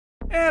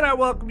And I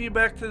welcome you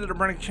back to the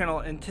Burning Channel,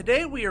 and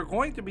today we are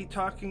going to be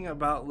talking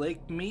about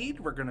Lake Mead.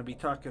 We're going to be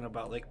talking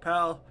about Lake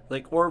Powell,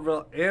 Lake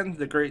Oroville, and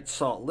the Great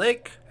Salt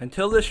Lake.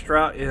 Until this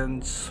drought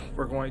ends,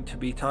 we're going to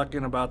be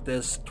talking about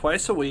this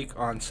twice a week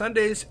on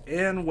Sundays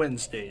and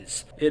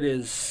Wednesdays. It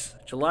is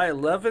July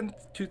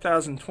 11th,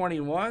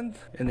 2021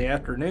 in the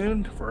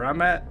afternoon where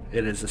I'm at.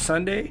 It is a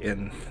Sunday,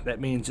 and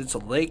that means it's a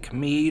Lake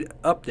Mead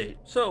update.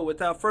 So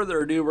without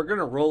further ado, we're going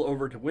to roll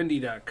over to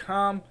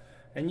Windy.com.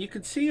 And you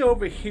can see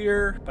over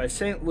here by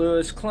St.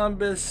 Louis,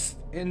 Columbus,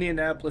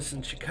 Indianapolis,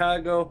 and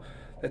Chicago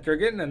that they're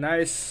getting a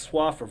nice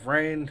swath of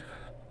rain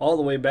all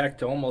the way back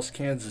to almost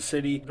Kansas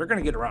City. They're going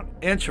to get around an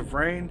inch of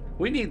rain.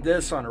 We need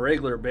this on a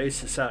regular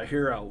basis out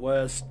here out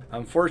west.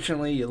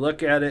 Unfortunately, you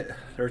look at it,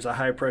 there's a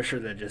high pressure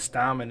that just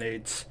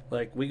dominates.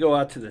 Like we go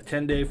out to the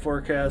 10-day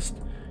forecast,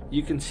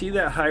 you can see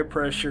that high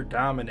pressure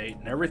dominate,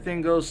 and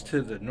everything goes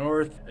to the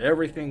north,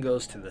 everything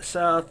goes to the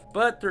south,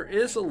 but there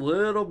is a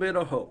little bit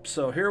of hope.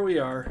 So here we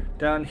are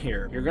down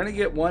here. You're going to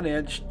get 1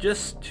 inch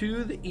just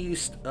to the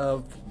east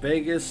of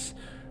Vegas,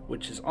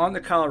 which is on the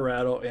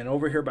Colorado, and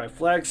over here by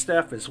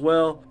Flagstaff as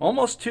well.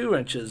 Almost 2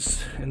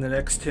 inches in the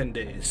next 10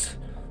 days.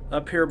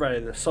 Up here by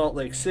the Salt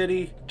Lake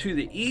City to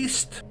the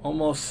east,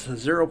 almost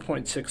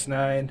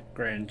 0.69.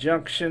 Grand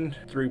Junction,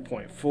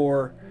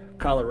 3.4.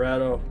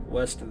 Colorado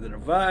west of the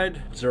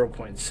divide,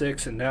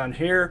 0.6, and down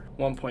here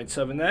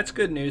 1.7. That's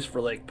good news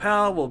for Lake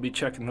Powell. We'll be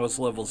checking those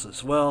levels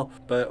as well,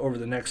 but over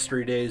the next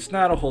 3 days,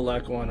 not a whole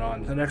lot going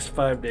on. The next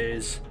 5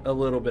 days, a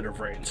little bit of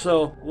rain,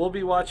 so we'll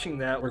be watching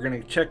that. We're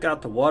going to check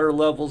out the water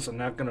levels. I'm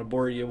not going to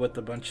bore you with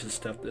a bunch of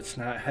stuff that's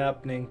not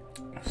happening.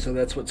 So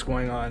that's what's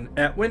going on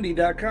at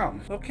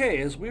windy.com.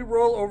 Okay, as we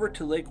roll over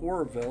to Lake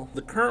Oroville,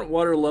 the current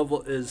water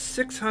level is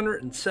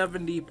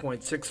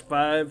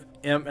 670.65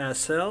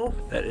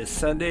 MSL. That is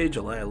Sunday,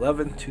 July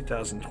 11th,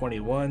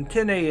 2021,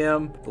 10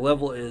 a.m. The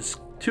level is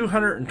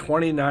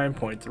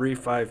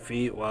 229.35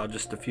 feet. Wow,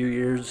 just a few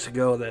years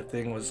ago that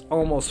thing was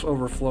almost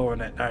overflowing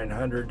at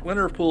 900.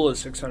 Winter pool is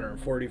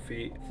 640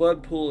 feet.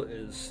 Flood pool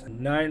is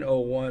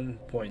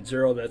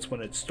 901.0. That's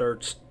when it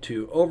starts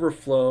to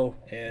overflow,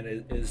 and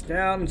it is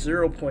down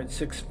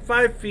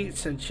 0.65 feet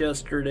since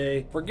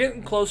yesterday. We're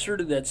getting closer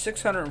to that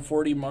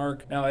 640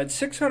 mark. Now at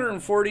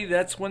 640,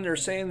 that's when they're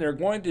saying they're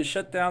going to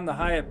shut down the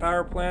Hyatt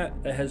power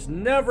plant. That has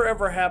never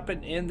ever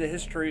happened in the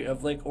history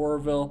of Lake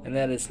Oroville, and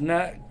that is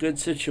not a good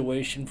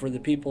situation for the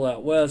people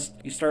out west.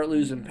 You start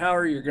losing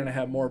power, you're going to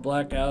have more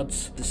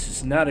blackouts. This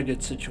is not a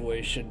good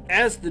situation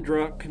as the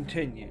drought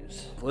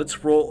continues.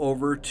 Let's roll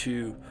over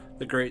to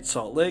the Great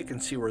Salt Lake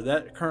and see where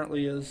that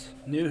currently is.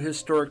 New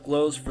historic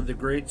lows for the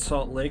Great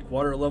Salt Lake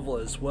water level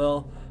as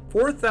well.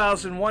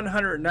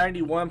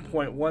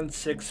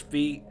 4,191.16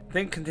 feet.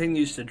 Then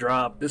continues to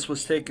drop. This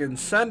was taken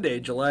Sunday,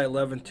 July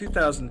 11,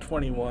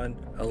 2021,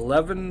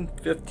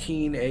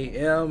 11:15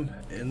 a.m.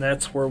 and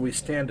that's where we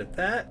stand at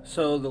that.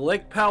 So the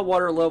Lake Powell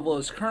water level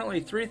is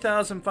currently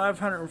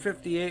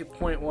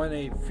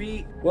 3,558.18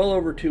 feet, well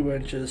over 2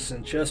 inches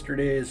since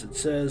yesterday, as it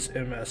says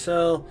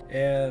MSL,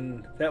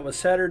 and that was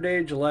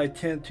Saturday, July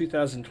 10,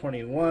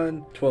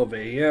 2021, 12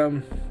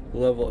 a.m. The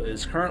level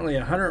is currently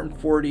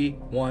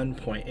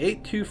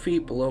 141.82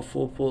 feet below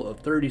full pool of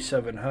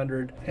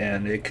 3,700,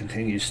 and it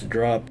continues to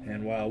drop.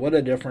 And wow, what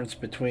a difference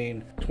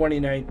between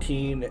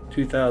 2019 and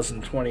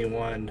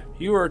 2021.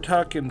 You are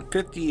talking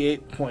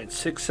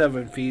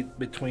 58.67 feet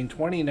between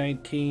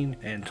 2019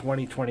 and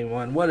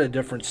 2021. What a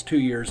difference 2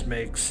 years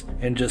makes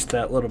in just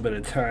that little bit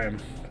of time.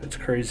 It's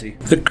crazy.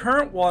 The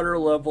current water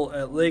level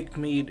at Lake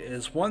Mead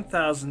is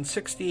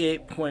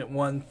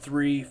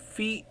 1,068.13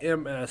 feet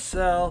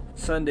MSL.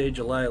 Sunday,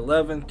 July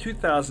 11,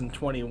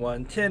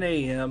 2021, 10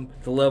 a.m.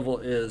 The level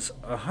is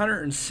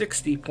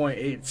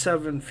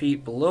 160.87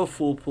 feet below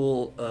full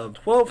pool of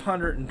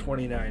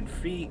 1,229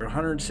 feet. We're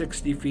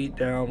 160 feet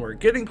down. We're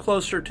getting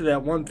closer to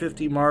that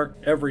 150 mark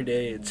every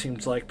day, it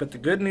seems like. But the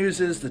good news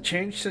is the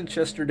change since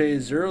yesterday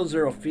is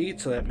 0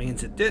 feet, so that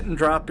means it didn't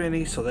drop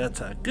any. So that's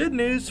a good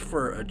news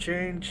for a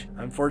change.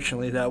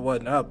 Unfortunately, that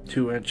wasn't up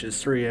 2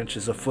 inches, 3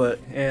 inches a foot,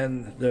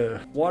 and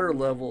the water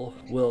level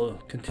will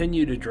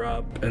continue to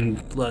drop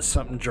unless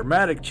something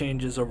dramatic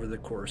changes over the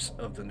course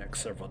of the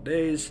next several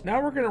days.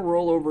 Now we're going to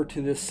roll over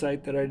to this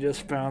site that I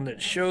just found that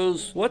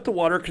shows what the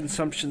water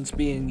consumption is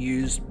being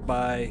used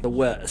by the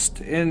West,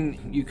 and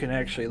you can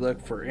actually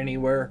look for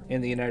anywhere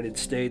in the United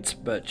States,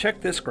 but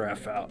check this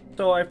graph out.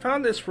 So I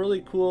found this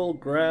really cool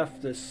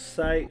graph, this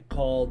site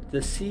called the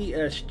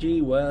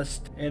CSG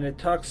West, and it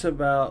talks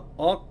about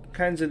all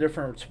kinds of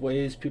different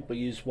ways people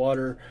use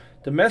water.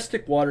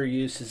 Domestic water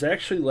use is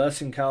actually less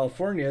in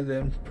California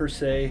than per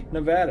se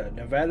Nevada.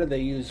 Nevada,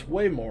 they use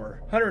way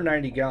more,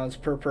 190 gallons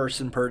per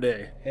person per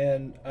day.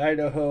 And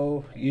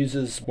Idaho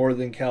uses more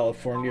than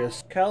California.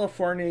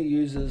 California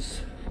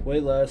uses way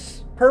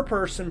less per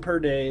person per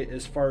day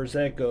as far as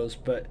that goes,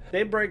 but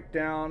they break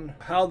down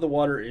how the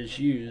water is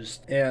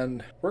used,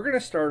 and we're going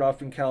to start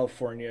off in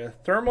California.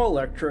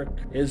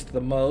 Thermoelectric is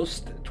the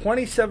most,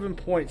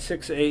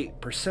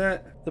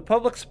 27.68%. The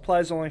public supply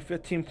is only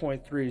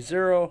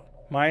 15.30.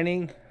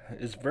 Mining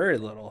is very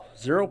little,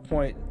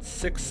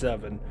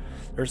 0.67.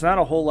 There's not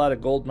a whole lot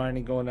of gold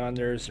mining going on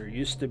there as there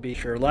used to be.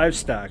 Sure,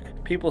 livestock.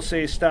 People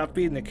say stop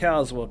feeding the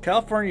cows. Well,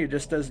 California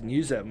just doesn't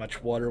use that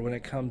much water when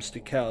it comes to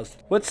cows.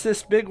 What's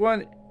this big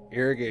one?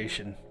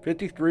 Irrigation,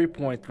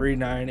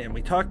 53.39, and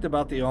we talked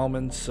about the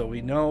almonds, so we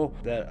know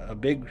that a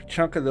big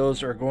chunk of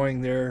those are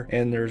going there,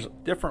 and there's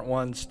different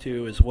ones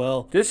too as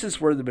well. This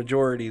is where the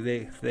majority,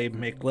 they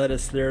make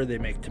lettuce there, they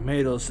make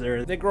tomatoes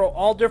there, they grow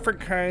all different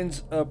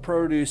kinds of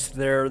produce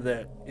there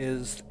that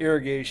is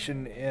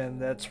irrigation, and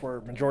that's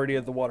where majority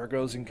of the water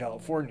goes in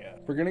California.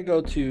 We're going to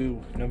go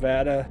to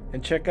Nevada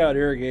and check out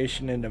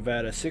irrigation in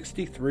Nevada,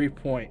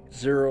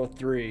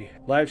 63.03,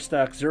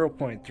 livestock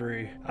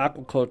 0.3,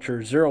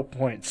 aquaculture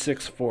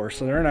 0.64,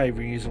 so they're not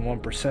even using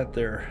 1%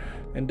 there.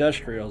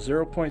 Industrial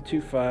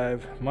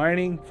 0.25,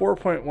 mining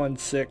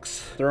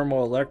 4.16,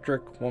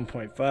 thermoelectric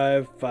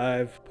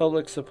 1.55,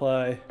 public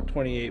supply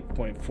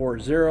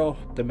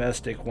 28.40,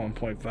 domestic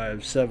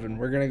 1.57.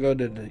 We're going to go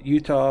to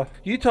Utah.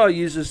 Utah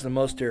uses the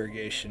most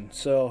irrigation,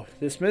 so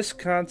this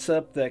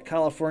misconcept that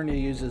California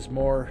uses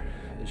more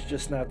is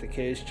just not the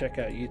case. Check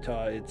out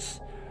Utah, it's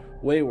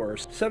way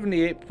worse,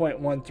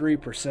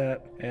 78.13%,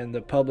 and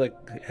the public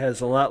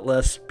has a lot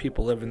less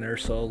people living there,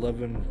 so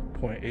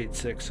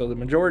 11.86. So the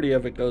majority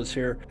of it goes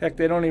here. Heck,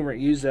 they don't even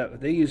use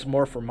that. They use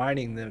more for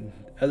mining than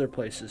other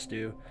places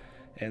do,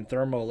 and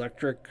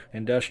thermoelectric,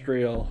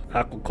 industrial,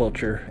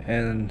 aquaculture,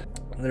 and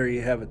there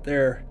you have it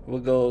there. We'll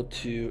go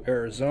to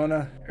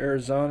Arizona.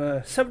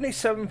 Arizona,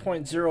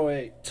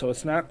 77.08, so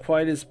it's not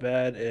quite as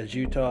bad as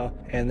Utah,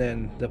 and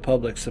then the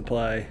public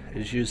supply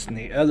is using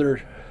the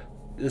other.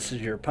 This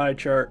is your pie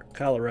chart.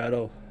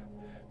 Colorado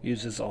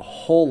uses a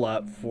whole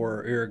lot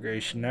for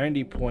irrigation,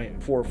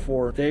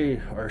 90.44.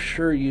 They are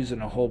sure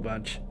using a whole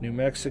bunch. New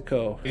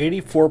Mexico,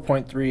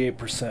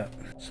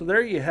 84.38%. So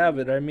there you have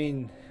it. I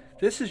mean,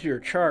 this is your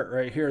chart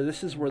right here.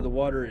 This is where the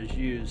water is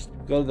used.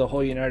 Go to the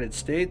whole United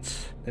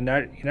States. The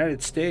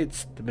United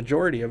States, the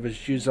majority of it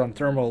is used on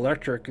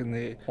thermoelectric, and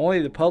the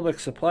public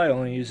supply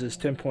only uses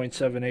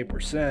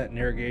 10.78%, and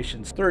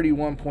irrigation's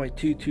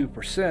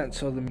 31.22%.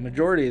 So the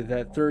majority of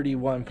that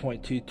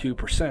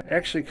 31.22%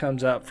 actually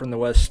comes out from the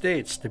West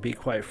States, to be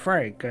quite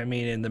frank. I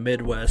mean, in the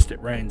Midwest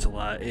it rains a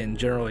lot, and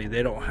generally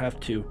they don't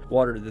have to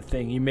water the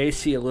thing. You may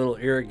see a little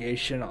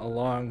irrigation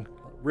along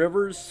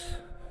rivers.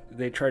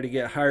 They try to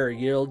get higher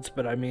yields,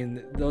 but I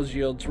mean, those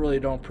yields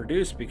really don't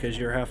produce because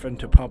you're having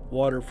to pump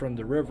water from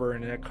the river,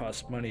 and that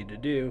costs money to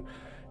do.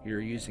 You're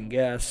using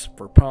gas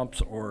for pumps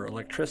or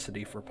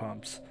electricity for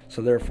pumps,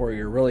 so therefore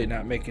you're really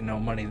not making no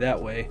money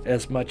that way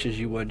as much as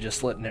you would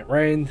just letting it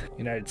rain.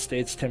 United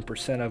States,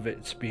 10% of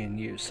it's being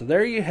used. So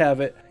there you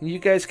have it. You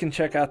guys can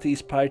check out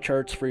these pie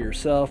charts for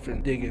yourself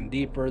and dig in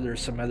deeper.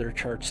 There's some other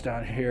charts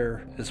down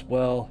here as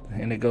well,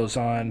 and it goes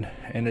on,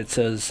 and it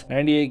says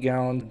 98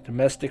 gallon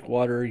domestic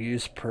water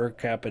use per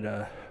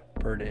capita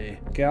per day.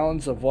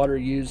 Gallons of water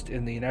used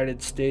in the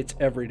United States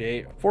every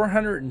day.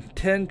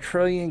 410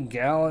 trillion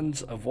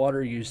gallons of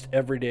water used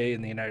every day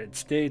in the United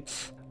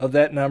States. Of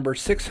that number,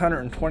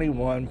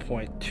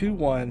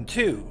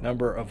 621.212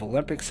 number of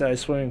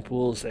Olympic-sized swimming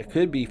pools that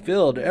could be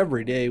filled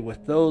every day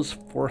with those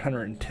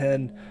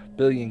 410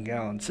 billion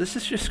gallons. This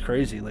is just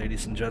crazy,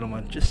 ladies and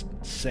gentlemen, just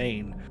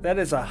insane. That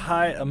is a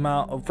high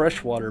amount of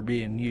fresh water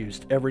being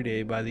used every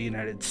day by the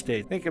United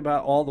States. Think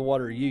about all the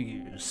water you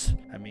use.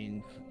 I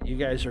mean, you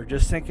guys are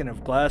just thinking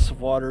of glass of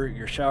water,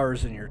 your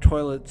showers and your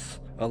toilets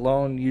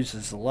alone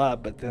uses a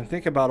lot, but then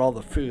think about all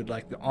the food,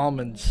 like the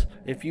almonds.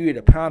 If you eat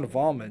a pound of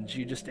almonds,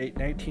 you just ate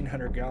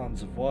 1,900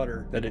 gallons of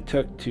water that it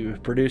took to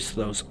produce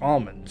those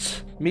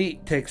almonds.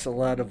 Meat takes a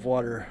lot of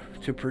water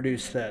to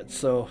produce that,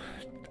 so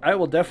I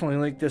will definitely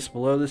link this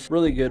below. This is a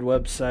really good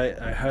website.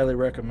 I highly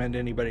recommend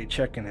anybody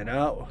checking it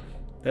out.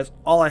 That's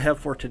all I have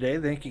for today.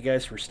 Thank you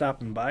guys for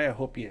stopping by. I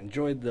hope you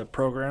enjoyed the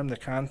program, the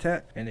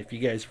content, and if you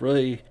guys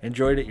really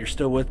enjoyed it, you're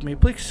still with me,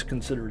 please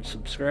consider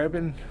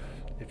subscribing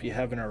if you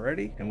haven't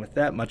already. And with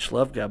that, much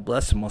love, God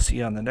bless, and we'll see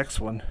you on the next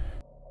one.